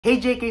Hey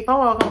JK fam,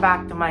 welcome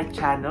back to my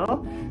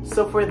channel.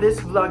 So for this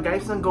vlog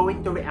guys, I'm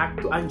going to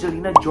react to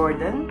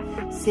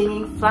Angelinajordan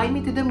singing Fly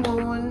Me to the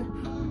Moon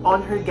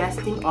on her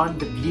guesting on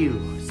The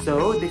View.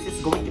 So this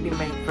is going to be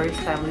my first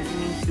time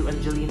listening to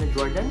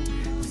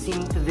Angelinajordan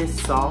singing to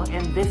this song,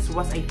 and this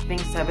was I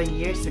think 7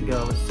 years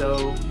ago.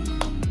 So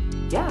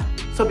yeah.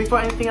 So before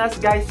anything else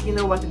guys, you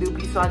know what to do.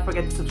 Please don't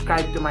forget to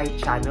subscribe to my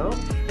channel.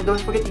 And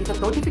don't forget to hit the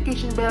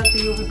notification bell so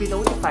you will be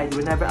notified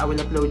whenever I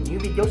will upload new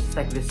videos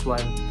like this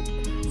one.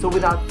 So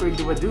without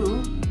further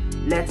ado,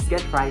 let's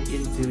get right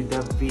into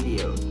the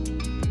video.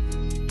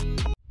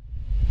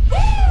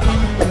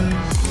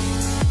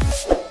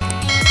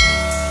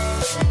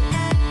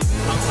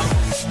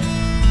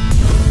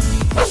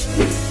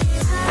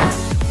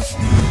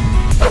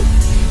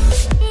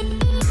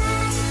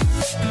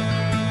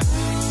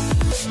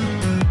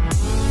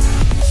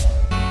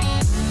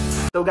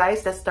 So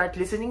guys, let's start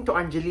listening to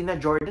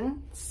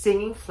Angelinajordan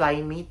singing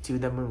Fly Me to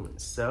the Moon.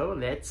 So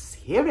let's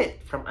hear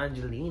it from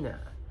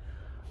Angelina.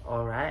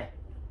 Alright.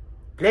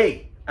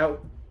 Play!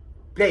 Out!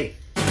 Play!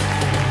 Well,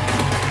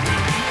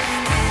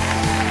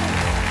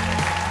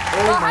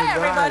 hi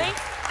everybody.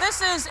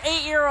 This is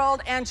 8-year-old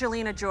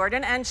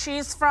Angelinajordan, and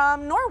she's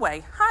from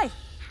Norway. Hi.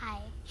 Hi.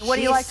 What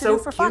do you like to do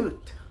for fun?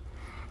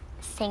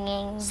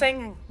 Singing.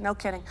 Singing. No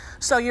kidding.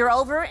 So you're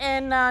over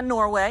in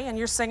Norway, and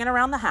you're singing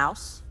around the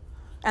house,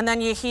 and then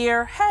you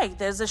hear, hey,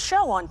 there's a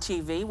show on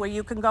TV where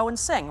you can go and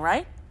sing,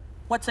 right?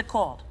 What's it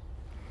called?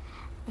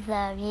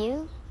 The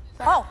View.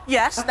 Oh,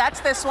 yes, that's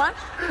this one.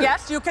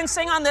 Yes, you can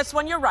sing on this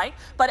one, you're right.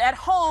 But at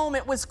home,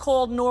 it was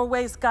called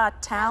Norway's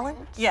Got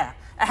Talent. Yeah.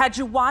 Had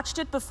you watched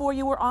it before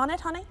you were on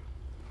it, honey?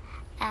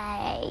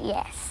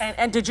 Yes.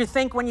 And did you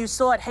think when you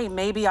saw it, hey,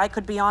 maybe I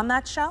could be on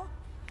that show?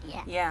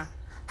 Yeah. Yeah.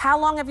 How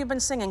long have you been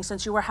singing?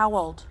 Since you were how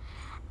old?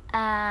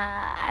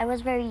 I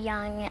was very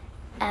young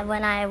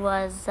when I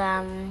was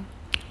 1.5.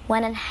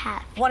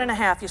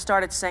 1.5, you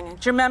started singing.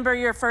 Do you remember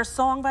your first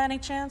song by any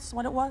chance,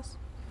 what it was?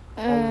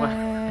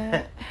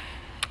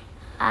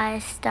 I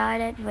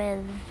started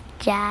with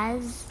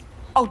jazz.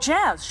 Oh,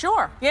 jazz,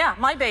 sure. Yeah,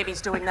 my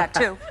baby's doing that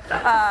too.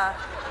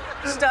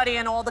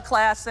 Studying all the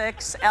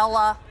classics,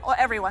 Ella,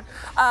 everyone.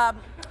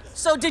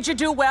 So did you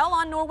do well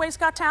on Norway's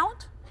Got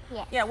Talent?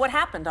 Yes. Yeah, what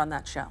happened on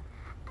that show?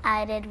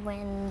 I did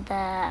win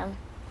the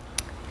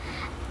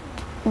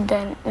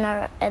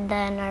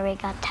Norway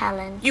Got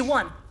Talent. You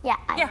won? Yeah,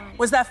 I won.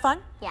 Was that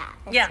fun? Yeah.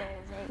 Yeah.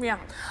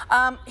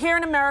 Here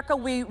in America,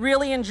 we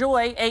really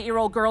enjoy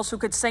 8-year-old girls who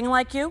could sing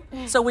like you.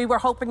 So we were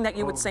hoping that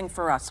you would sing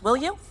for us. Will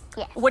you?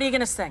 Yes. What are you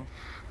going to sing?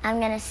 I'm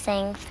going to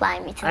sing Fly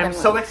Me to the Moon. I'm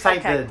so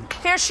excited.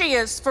 Okay. Here she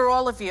is for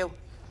all of you.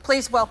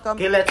 Please welcome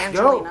go.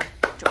 Angelina.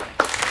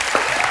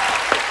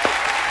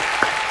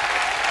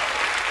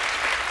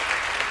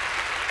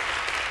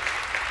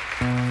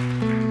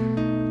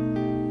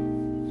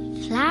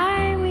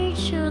 Fly me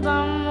to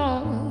the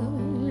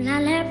moon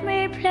and let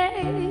me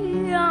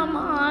play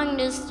among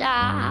the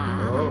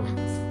stars.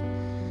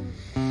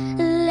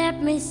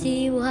 Let me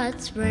see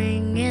what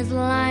spring is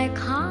like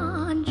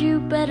on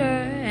Jupiter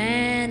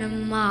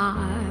and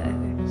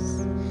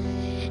Mars.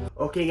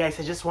 Okay guys,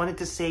 I just wanted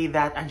to say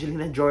that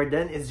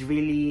Angelinajordan is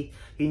really,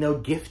 you know,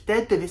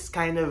 gifted to this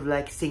kind of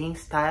like singing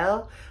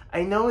style.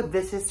 I know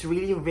this is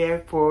really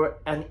rare for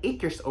an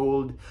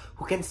 8-year-old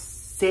who can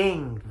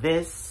sing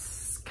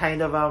this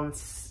kind of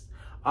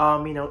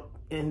you know,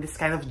 in this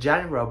kind of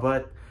genre,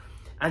 but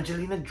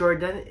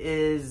Angelinajordan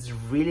is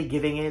really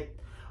giving it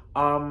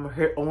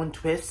her own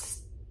twist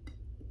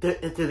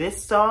to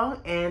this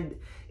song, and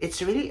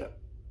it's really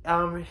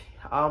her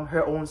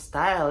own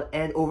style,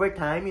 and over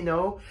time, you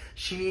know,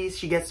 she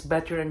gets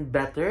better and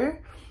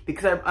better,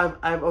 because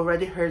I've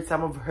already heard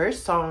some of her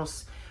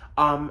songs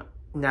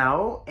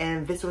now,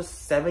 and this was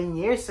 7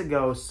 years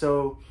ago.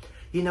 So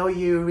you know,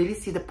 you really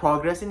see the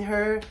progress in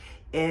her,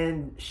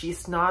 and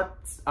she's not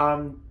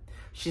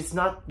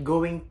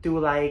going to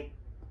like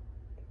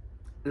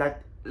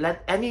let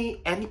any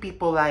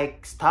people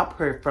like stop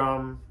her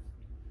from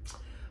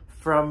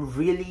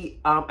really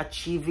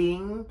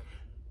achieving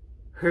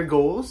her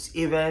goals.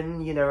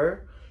 Even, you know,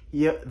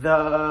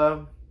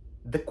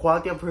 the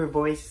quality of her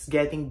voice is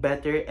getting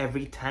better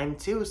every time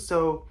too.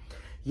 So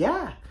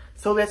yeah,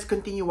 so let's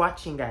continue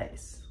watching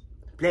guys.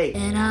 Play.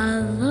 In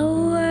other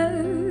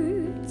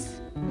words,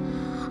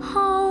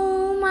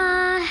 hold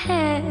my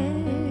hand.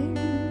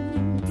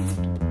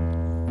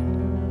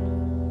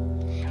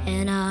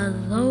 In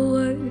other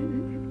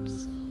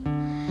words,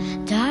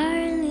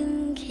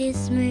 darling,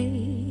 kiss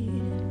me.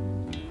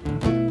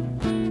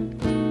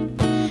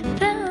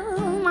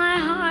 Fill my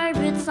heart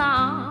with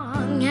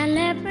song and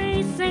let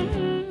me sing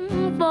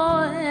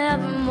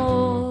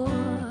forevermore.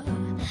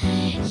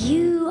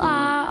 You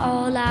are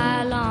all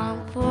I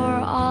long for,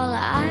 all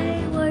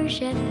I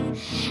worship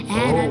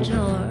and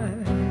adore.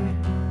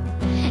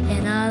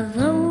 In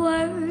other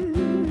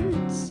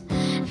words,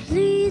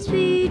 please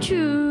be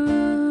true.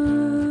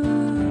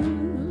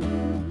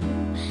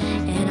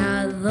 In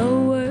other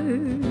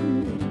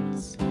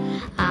words,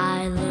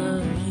 I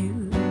love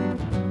you.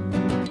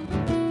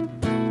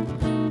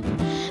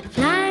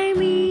 Fly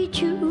me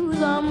to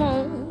the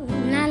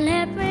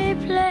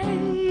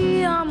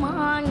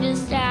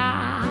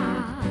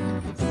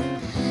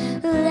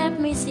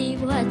see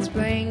what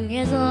spring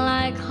is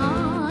like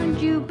on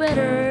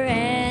Jupiter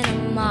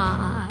and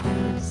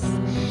Mars.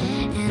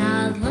 And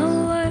all the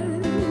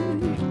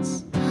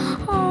words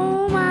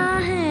on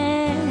my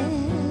hand.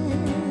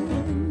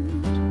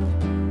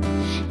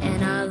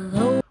 And all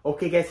the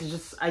Okay guys,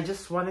 I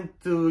just wanted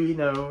to, you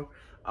know,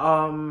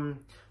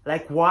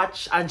 like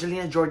watch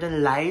Angelina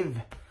live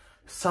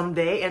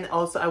someday, and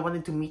also I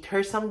wanted to meet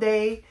her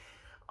someday.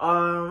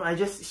 I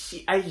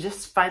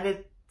just find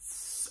it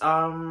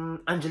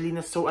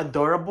Angelina so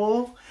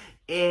adorable,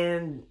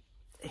 and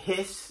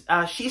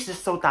she's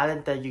just so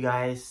talented, you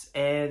guys,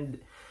 and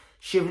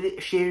she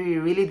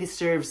really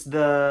deserves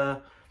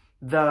the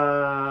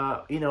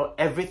you know,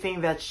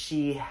 everything that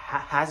she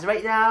has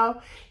right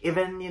now.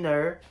 Even, you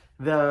know,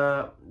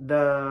 the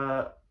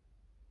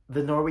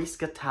Norway's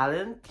Got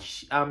Talent,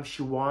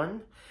 she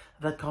won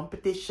that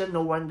competition,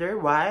 no wonder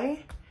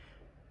why.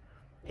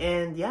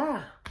 And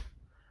yeah,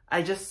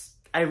 I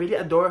really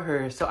adore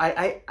her. So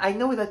I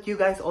know that you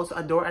guys also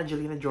adore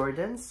Angelina,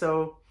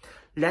 so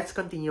let's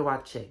continue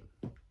watching.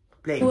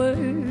 Play.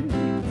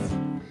 words,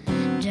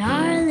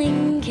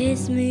 darling,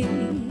 kiss me.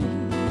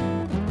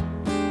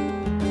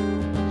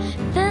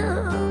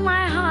 Fill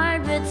my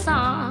heart with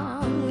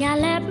song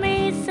and let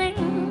me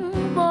sing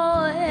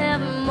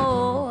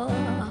forevermore.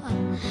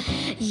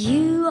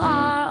 You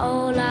are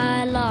all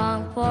I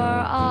long for,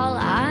 all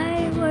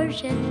I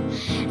worship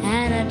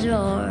and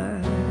adore.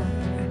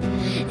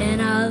 In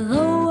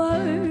other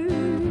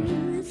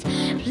words,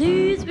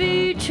 please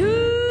be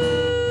true.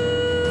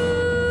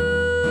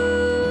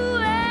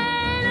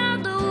 In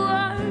other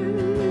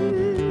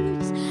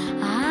words,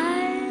 I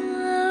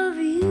love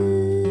you.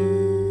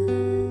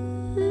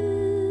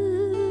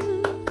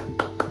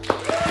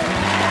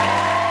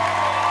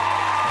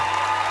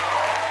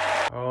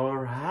 All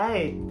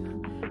right.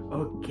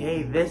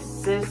 Okay,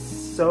 this is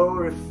so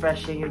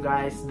refreshing, you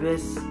guys.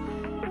 This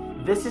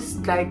is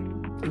like,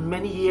 in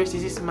many years,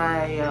 this is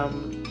my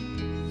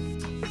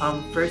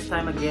first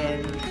time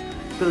again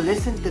to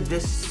listen to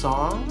this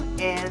song,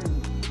 and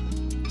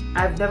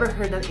I've never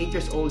heard an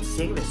 8-year-old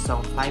sing this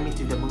song, Fly Me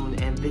to the Moon,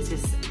 and this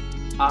is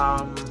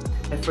my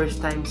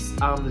first time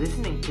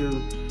listening to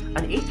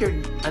an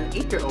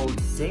 8-year-old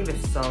sing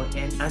this song,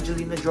 and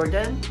Angelina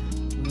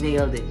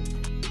nailed it.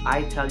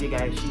 I tell you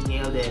guys, she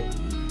nailed it.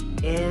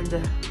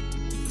 And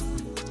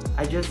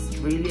I just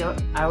really,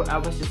 I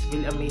was just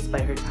really amazed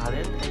by her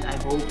talent, and I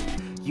hope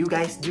you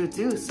guys do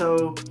too.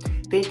 So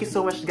thank you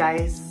so much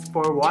guys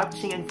for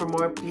watching, and for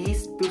more,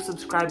 please do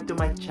subscribe to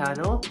my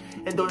channel,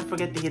 and don't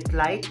forget to hit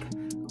like,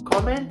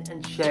 comment,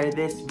 and share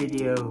this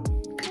video.